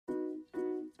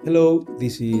Hello,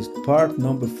 this is part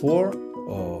number 4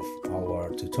 of our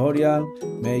tutorial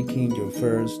making your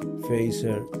first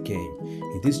phaser game.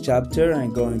 In this chapter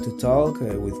I'm going to talk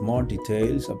with more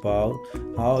details about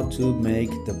how to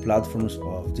make the platforms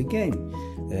of the game.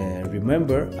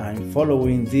 Remember, I'm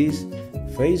following this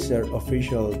phaser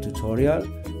official tutorial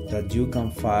that you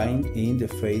can find in the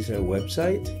phaser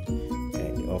website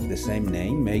of the same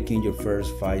name, making your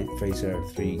first phaser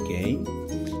 3 game.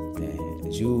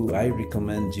 I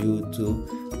recommend you to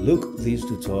look this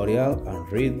tutorial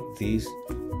and read this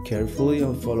carefully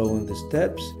and following the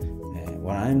steps.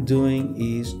 What I'm doing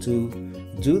is to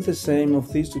do the same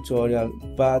of this tutorial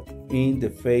but in the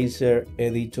phaser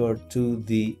editor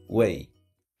 2D way.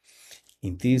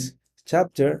 In this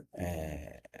chapter,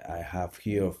 I have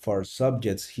here 4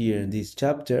 subjects here in this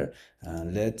chapter,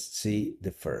 and let's see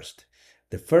the first.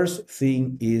 The first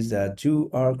thing is that you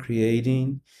are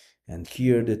creating, and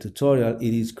here the tutorial,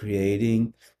 it is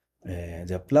creating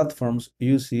the platforms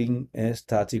using a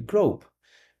static group.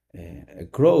 A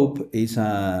group is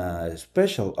a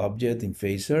special object in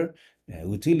Phaser, a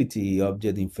utility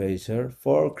object in Phaser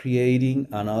for creating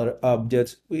another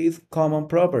objects with common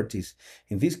properties.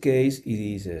 In this case, it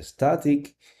is a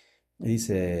static, it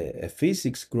is a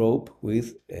physics group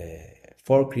with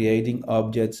for creating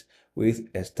objects with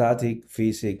a static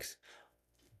physics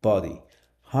body.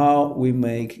 How we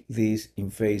make this in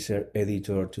Phaser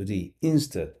Editor 2D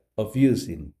instead of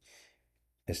using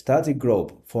a static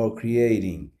group for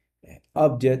creating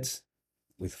objects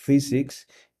with physics,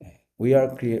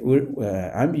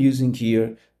 I'm using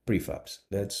here prefabs.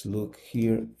 Let's look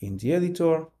here in the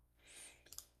editor.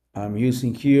 I'm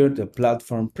using here the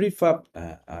platform prefab.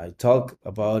 I talked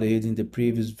about it in the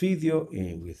previous video.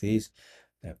 With this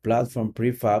platform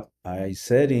prefab, I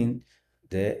setting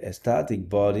the static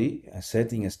body,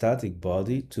 setting a static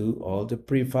body to all the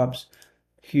prefabs.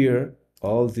 Here,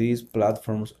 all the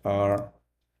platforms are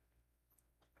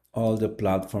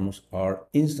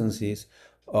instances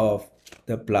of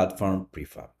the platform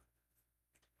prefab.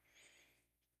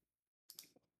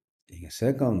 In a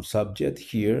second subject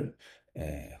here,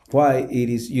 why it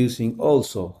is using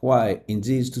also, why in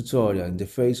this tutorial, in the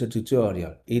phaser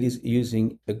tutorial, it is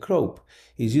using a group.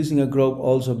 It's using a group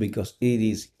also because it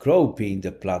is grouping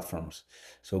the platforms.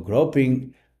 So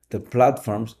grouping the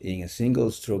platforms in a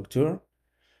single structure,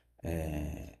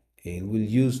 it will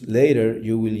use later,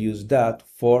 you will use that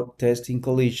for testing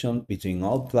collision between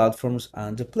all platforms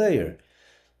and the player.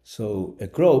 So a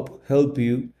group help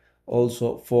you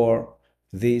also for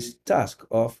this task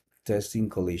of testing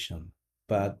collision.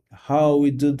 But how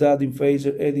we do that in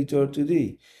Phaser Editor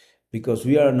 2D? Because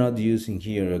we are not using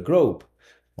here a group.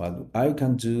 What I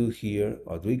can do here,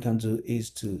 what we can do is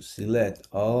to select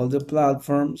all the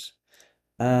platforms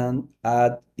and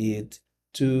add it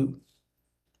to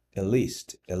a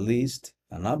list.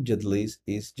 An object list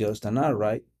is just an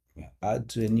array. Add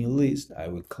to a new list. I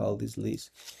will call this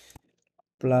list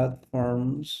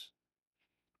platforms.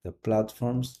 The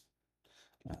platforms,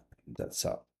 that's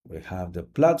all. We have the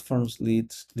platforms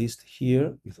list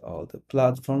here with all the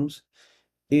platforms.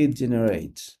 It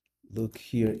generates, look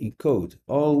here in code,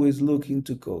 always look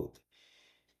into code.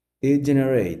 It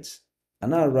generates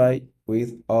an array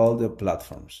with all the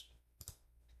platforms.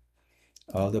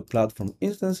 All the platform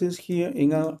instances here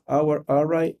in our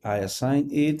array, I assign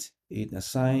it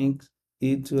assigns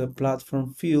it to a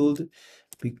platform field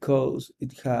because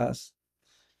it has,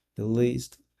 the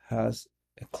list has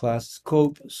a class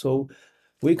scope, so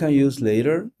we can use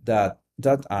later that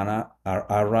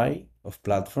array of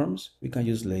platforms we can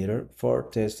use later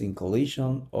for testing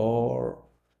collision or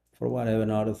for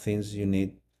whatever other things you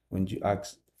need when you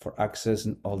for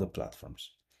accessing all the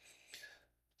platforms.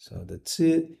 So that's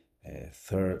it.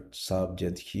 Third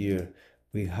subject here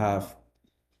we have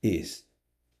is,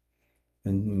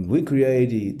 and we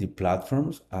create the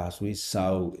platforms as we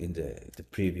saw in the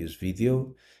previous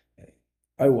video.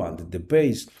 I want the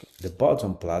base, the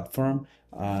bottom platform.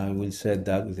 I will set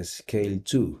that with a scale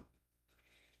 2.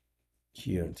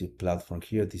 Here, the platform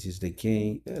here, this is the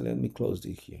game. Let me close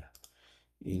this here.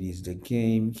 It is the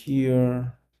game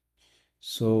here.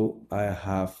 So I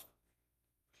have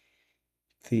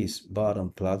this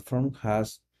bottom platform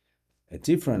has a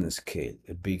different scale,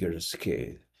 a bigger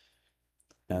scale.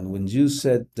 And when you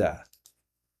set that,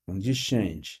 when you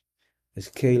change the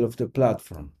scale of the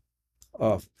platform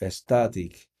of a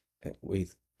static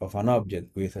of an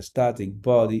object with a static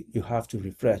body, you have to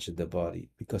refresh the body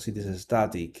because it is a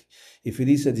static. If it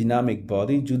is a dynamic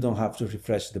body, you don't have to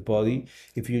refresh the body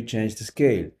if you change the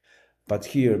scale. But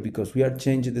here, because we are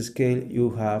changing the scale,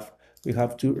 you have we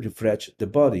have to refresh the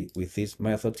body with this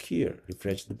method here,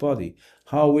 refresh the body.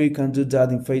 How we can do that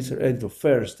in Phaser Editor?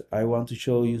 First, I want to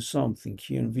show you something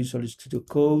here in Visual Studio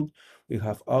Code. We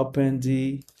have opened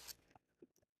the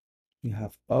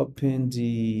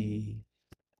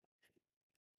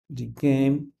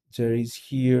game. There is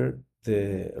here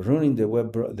the running the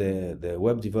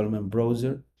web development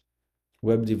browser,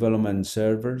 web development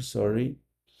server, sorry.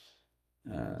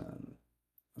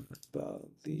 About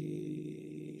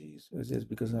this, just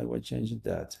because I was changing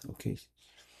that. Okay.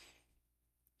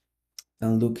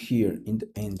 And look here in the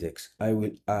index, I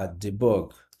will add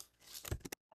debug.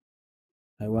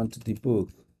 I want to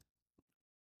debug.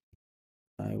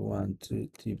 I want to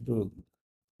debug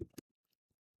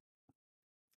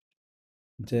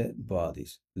the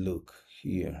bodies. Look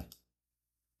here.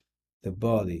 The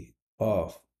body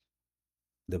of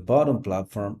the bottom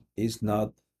platform is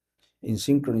not in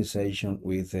synchronization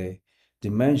with the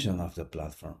dimension of the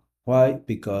platform. Why?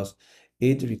 Because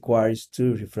it requires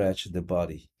to refresh the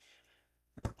body.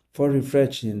 For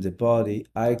refreshing the body,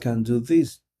 I can do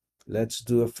this. Let's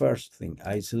do a first thing.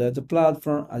 I select the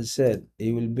platform. I said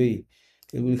it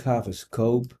will have a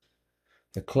scope,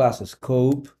 a class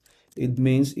scope. It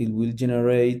means it will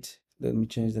generate, let me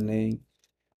change the name,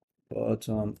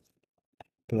 bottom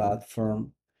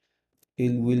platform.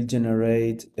 It will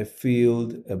generate a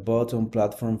field, a bottom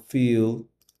platform field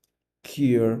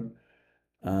here.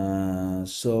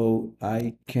 So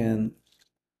I can,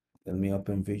 let me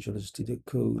open Visual Studio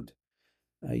Code.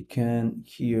 I can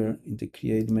here in the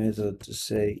create method to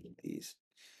say is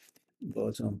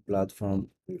bottom platform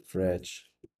refresh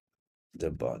the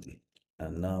body.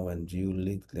 And now when you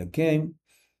leave the game,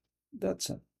 that's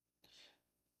it.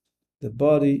 The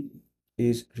body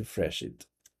is refreshed.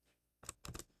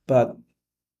 But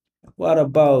what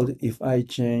about if I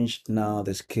change now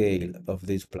the scale of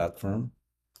this platform?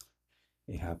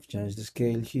 I have changed the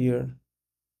scale here.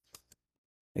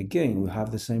 Again, we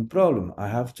have the same problem. I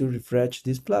have to refresh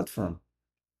this platform.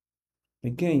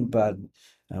 Again, but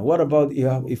what about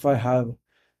if I have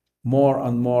more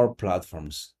and more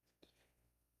platforms?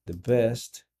 The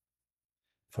best.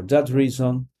 For that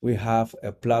reason, we have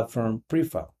a platform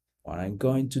prefab. What I'm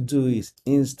going to do is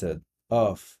instead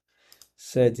of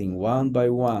setting one by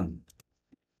one,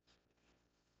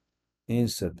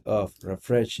 instead of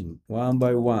refreshing one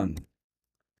by one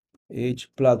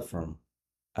each platform,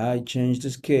 I change the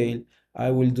scale.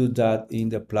 I will do that in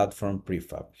the platform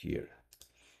prefab here.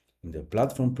 In the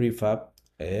platform prefab,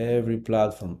 every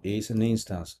platform is an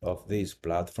instance of this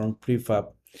platform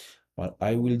prefab. What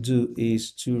I will do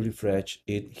is to refresh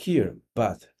it here,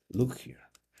 but look here.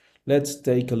 Let's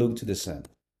take a look to the sun.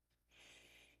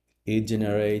 It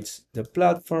generates the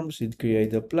platforms, it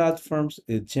creates the platforms,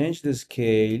 it changes the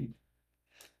scale,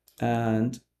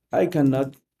 and I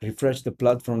cannot refresh the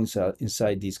platform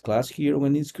inside this class here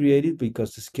when it's created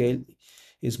because the scale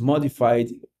is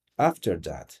modified after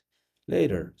that,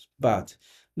 later. But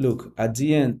look, at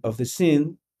the end of the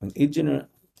scene, when it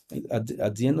at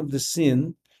the end of the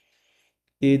scene,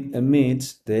 it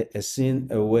emits the scene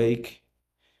awake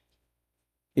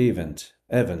event.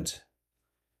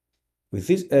 With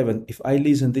this event, if I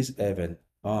listen this event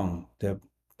on the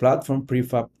platform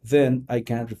prefab, then I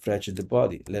can refresh the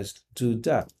body. Let's do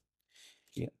that.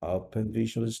 Open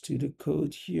Visual Studio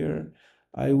Code here.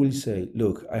 I will say,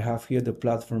 look, I have here the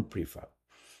platform prefab.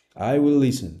 I will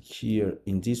listen here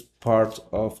in this part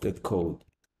of the code,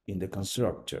 in the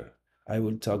constructor. I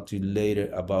will talk to you later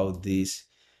about these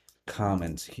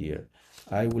comments here.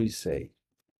 I will say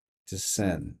to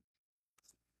send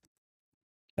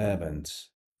events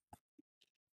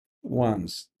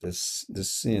once the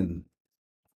scene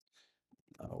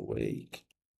awake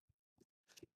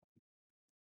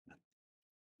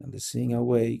and the scene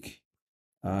awake,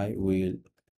 I will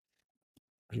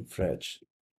refresh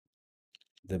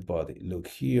the body. Look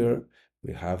here,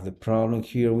 we have the problem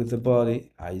here with the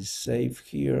body. I save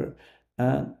here,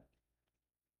 and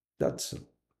that's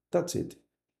it.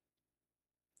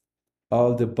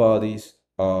 All the bodies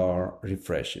are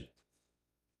refreshed.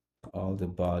 All the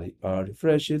body are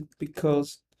refreshed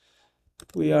because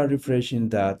we are refreshing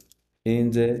that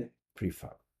in the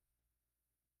prefab.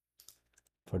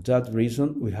 For that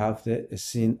reason, we have the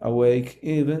scene awake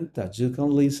event that you can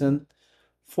listen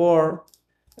for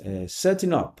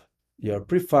setting up your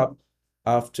prefab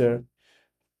after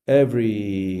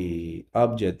every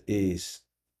object is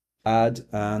added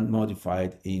and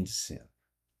modified in the scene.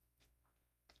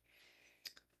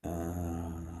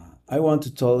 I want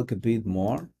to talk a bit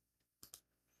more.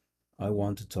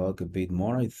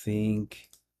 I think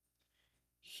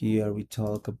Here we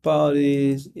talk about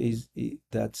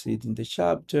that's it in the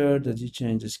chapter, that you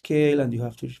change the scale and you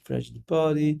have to refresh the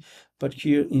body. But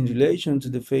here in relation to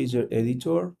the phaser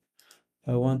editor,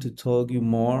 I want to talk you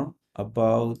more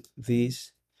about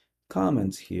these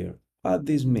comments here. What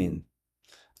this mean?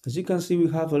 As you can see, we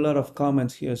have a lot of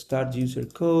comments here: start user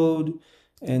code,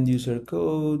 end user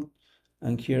code,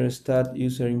 and here start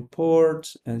user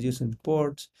imports and user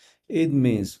imports. It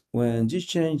means when you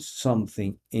change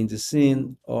something in the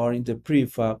scene or in the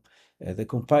prefab, the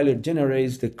compiler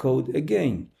generates the code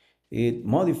again. It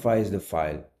modifies the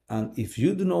file. And if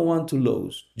you do not want to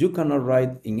lose, you cannot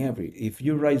write in every. If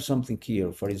you write something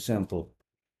here, for example,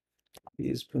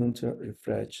 is pointer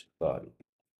refresh body,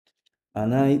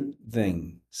 and I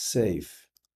then save,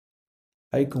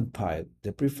 I compile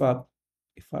the prefab.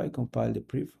 If I compile the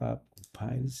prefab,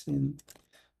 compiles in,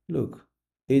 look,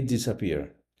 it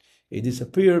disappeared. It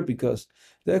disappeared because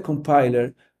the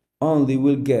compiler only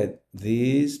will get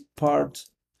this part,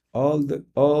 all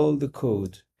the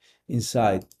code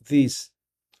inside these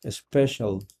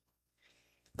special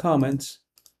comments.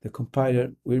 The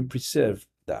compiler will preserve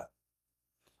that.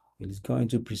 It is going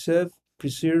to preserve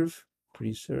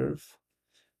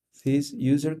this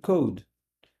user code.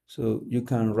 So you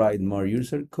can write more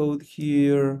user code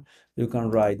here. You can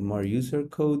write more user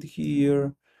code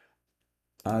here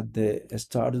at the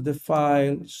start of the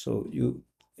file. So you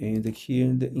in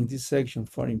this section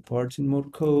for importing more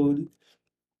code.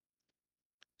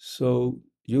 So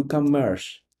you can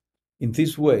merge. In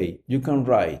this way, you can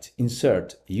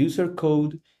insert user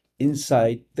code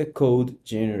inside the code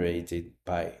generated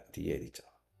by the editor.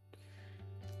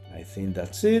 I think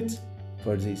that's it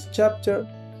for this chapter.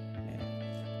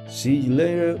 See you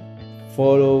later.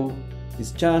 Follow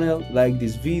this channel, like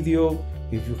this video.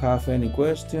 If you have any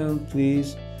question,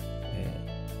 please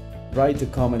write a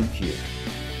comment here.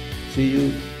 See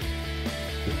you.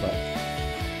 Goodbye.